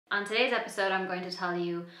On today's episode, I'm going to tell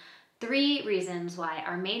you 3 reasons why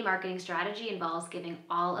our main marketing strategy involves giving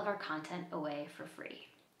all of our content away for free.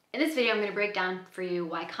 In this video, I'm going to break down for you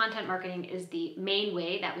why content marketing is the main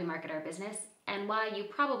way that we market our business and why you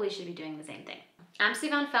probably should be doing the same thing. I'm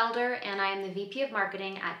Sivan Felder, and I am the VP of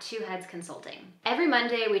Marketing at Two Heads Consulting. Every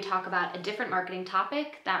Monday, we talk about a different marketing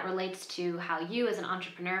topic that relates to how you as an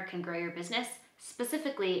entrepreneur can grow your business,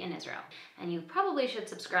 specifically in Israel. And you probably should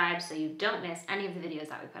subscribe so you don't miss any of the videos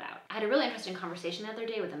that we put out. I had a really interesting conversation the other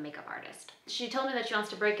day with a makeup artist. She told me that she wants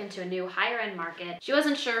to break into a new higher end market. She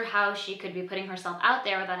wasn't sure how she could be putting herself out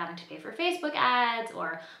there without having to pay for Facebook ads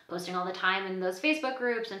or posting all the time in those Facebook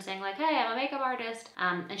groups and saying like, hey, I'm a makeup artist.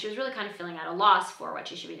 And she was really kind of feeling at a loss for what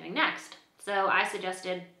she should be doing next. So I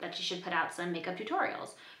suggested that she should put out some makeup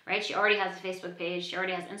tutorials, right? She already has a Facebook page, she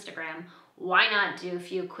already has Instagram. Why not do a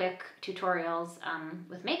few quick tutorials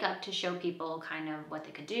with makeup to show people kind of what they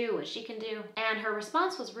could do, what she can do? And her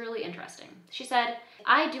response was really interesting. She said, if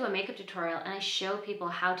I do a makeup tutorial and I show people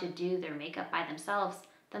how to do their makeup by themselves,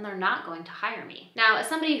 then they're not going to hire me. Now, as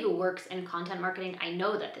somebody who works in content marketing, I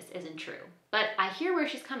know that this isn't true, but I hear where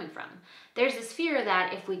she's coming from. There's this fear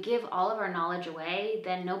that if we give all of our knowledge away,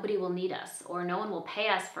 then nobody will need us, or no one will pay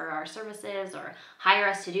us for our services or hire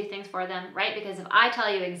us to do things for them, right? Because if I tell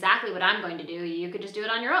you exactly what I'm going to do, you could just do it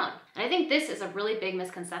on your own. And I think this is a really big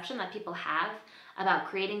misconception that people have about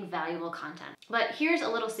creating valuable content. But here's a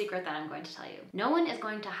little secret that I'm going to tell you. No one is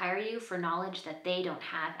going to hire you for knowledge that they don't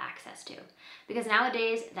have access to. Because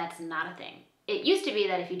nowadays, that's not a thing. It used to be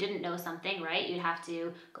that if you didn't know something, right, you'd have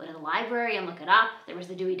to go to the library and look it up. There was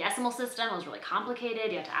the Dewey Decimal System. It was really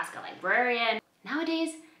complicated. You had to ask a librarian.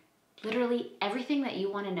 Nowadays, literally everything that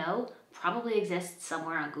you want to know probably exists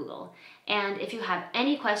somewhere on Google. And if you have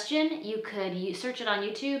any question, you could search it on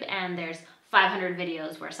YouTube, and there's 500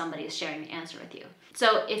 videos where somebody is sharing the answer with you.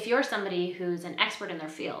 So if you're somebody who's an expert in their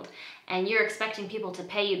field and you're expecting people to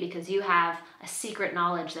pay you because you have a secret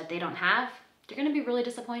knowledge that they don't have, you're gonna be really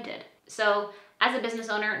disappointed. So as a business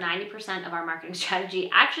owner, 90% of our marketing strategy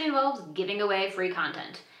actually involves giving away free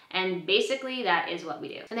content. And basically that is what we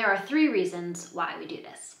do. And there are 3 reasons why we do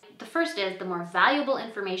this. The first is the more valuable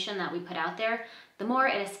information that we put out there, the more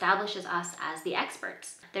it establishes us as the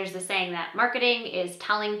experts. There's the saying that marketing is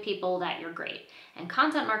telling people that you're great, and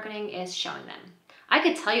content marketing is showing them. I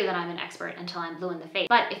could tell you that I'm an expert until I'm blue in the face,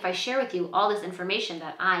 but if I share with you all this information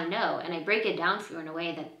that I know and I break it down for you in a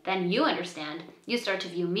way that then you understand, you start to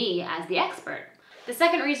view me as the expert. The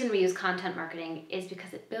second reason we use content marketing is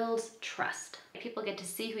because it builds trust. People get to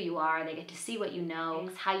see who you are, they get to see what you know,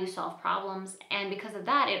 how you solve problems, and because of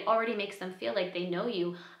that, it already makes them feel like they know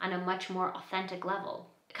you on a much more authentic level.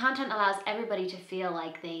 Content allows everybody to feel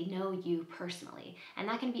like they know you personally, and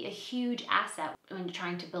that can be a huge asset when you're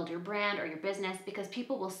trying to build your brand or your business, because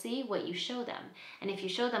people will see what you show them. And if you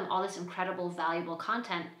show them all this incredible, valuable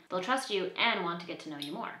content, they'll trust you and want to get to know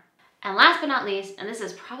you more. And last but not least, and this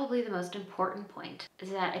is probably the most important point, is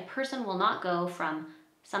that a person will not go from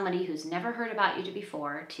somebody who's never heard about you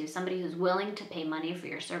before to somebody who's willing to pay money for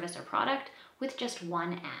your service or product with just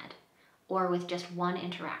one ad or with just one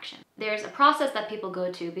interaction. There's a process that people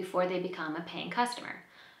go to before they become a paying customer.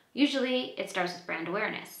 Usually it starts with brand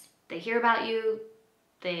awareness. They hear about you,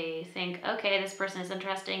 they think, okay, this person is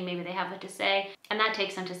interesting, maybe they have what to say, and that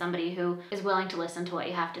takes them to somebody who is willing to listen to what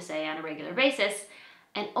you have to say on a regular basis.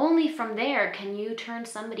 And only from there can you turn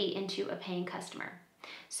somebody into a paying customer.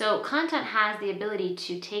 So content has the ability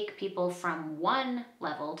to take people from one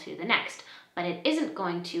level to the next, but it isn't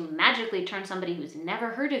going to magically turn somebody who's never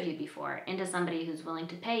heard of you before into somebody who's willing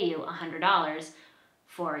to pay you $100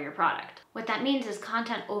 for your product. What that means is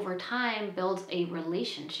content over time builds a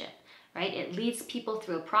relationship, right? It leads people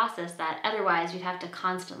through a process that otherwise you'd have to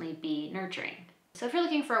constantly be nurturing. So if you're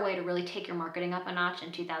looking for a way to really take your marketing up a notch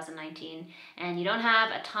in 2019 and you don't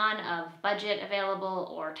have a ton of budget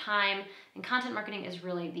available or time, then content marketing is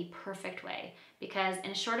really the perfect way, because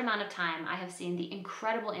in a short amount of time, I have seen the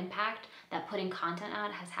incredible impact that putting content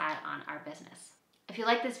out has had on our business. If you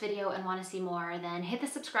like this video and want to see more, then hit the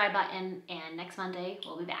subscribe button, and next Monday,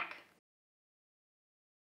 we'll be back.